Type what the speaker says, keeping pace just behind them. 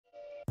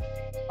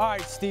All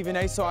right, Stephen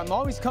A. So I'm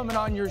always coming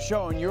on your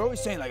show, and you're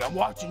always saying, like, I'm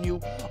watching you,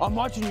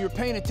 you're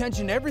paying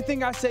attention to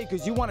everything I say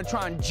because you want to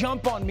try and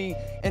jump on me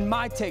and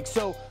my take.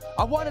 So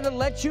I wanted to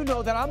let you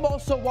know that I'm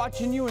also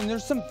watching you, and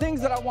there's some things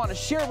that I want to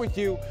share with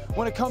you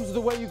when it comes to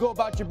the way you go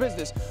about your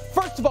business.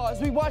 First of all, as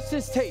we watch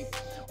this tape,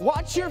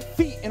 watch your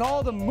feet and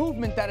all the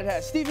movement that it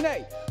has. Stephen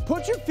A.,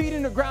 put your feet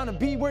in the ground and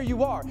be where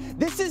you are.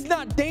 This is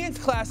not dance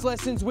class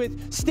lessons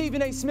with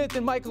Stephen A. Smith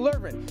and Michael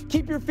Irvin.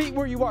 Keep your feet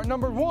where you are.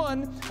 Number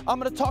one, I'm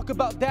going to talk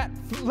about that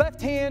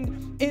left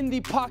hand in the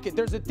pocket.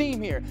 There's a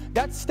theme here.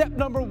 That's step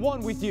number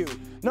one with you.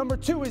 Number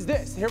two is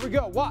this. Here we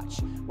go.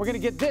 Watch. We're going to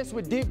get this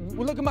with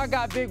look at my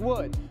guy, Big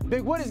Wood.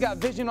 Big Wood has got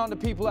vision on the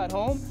people at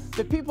home.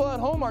 The people at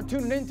home are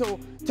tuning in to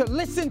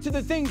listen to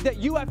the things that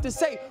you have to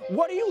say.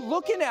 What are you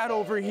looking at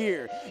over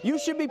here? You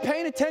should be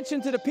paying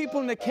attention to the people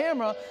in the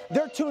camera.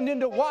 They're tuned in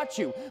to watch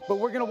you. But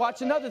we're going to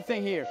watch another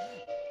thing here.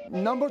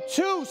 Number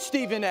two,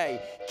 Stephen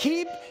A.,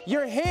 keep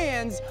your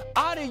hands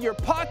out of your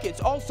pockets.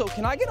 Also,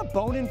 can I get a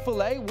bone-in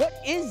filet? What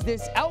is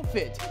this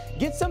outfit?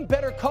 Get some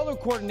better color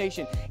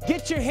coordination.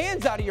 Get your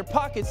hands out of your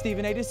pockets,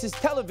 Stephen A. This is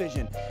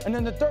television. And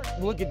then the third,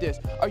 look at this.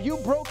 Are you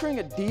brokering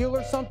a deal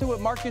or something with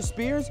Marcus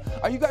Spears?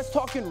 Are you guys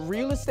talking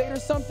real estate or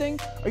something?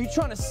 Are you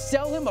trying to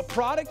sell him a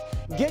product?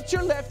 Get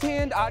your left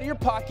hand out of your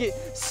pocket.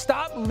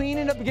 Stop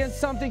leaning up against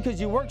something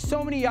because you work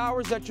so many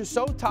hours that you're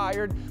so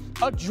tired.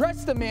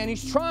 Address the man.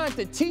 He's trying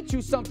to teach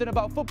you something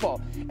about football.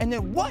 And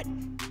then what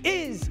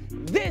is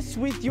this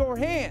with your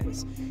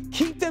hands?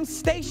 Keep them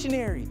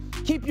stationary.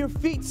 Keep your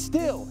feet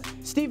still.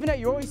 Stephen A.,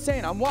 you're always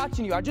saying, I'm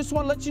watching you. I just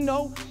want to let you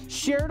know,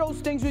 share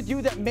those things with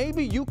you that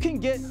maybe you can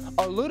get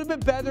a little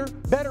bit better,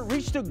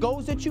 reach the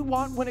goals that you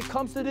want when it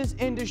comes to this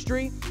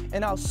industry.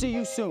 And I'll see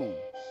you soon.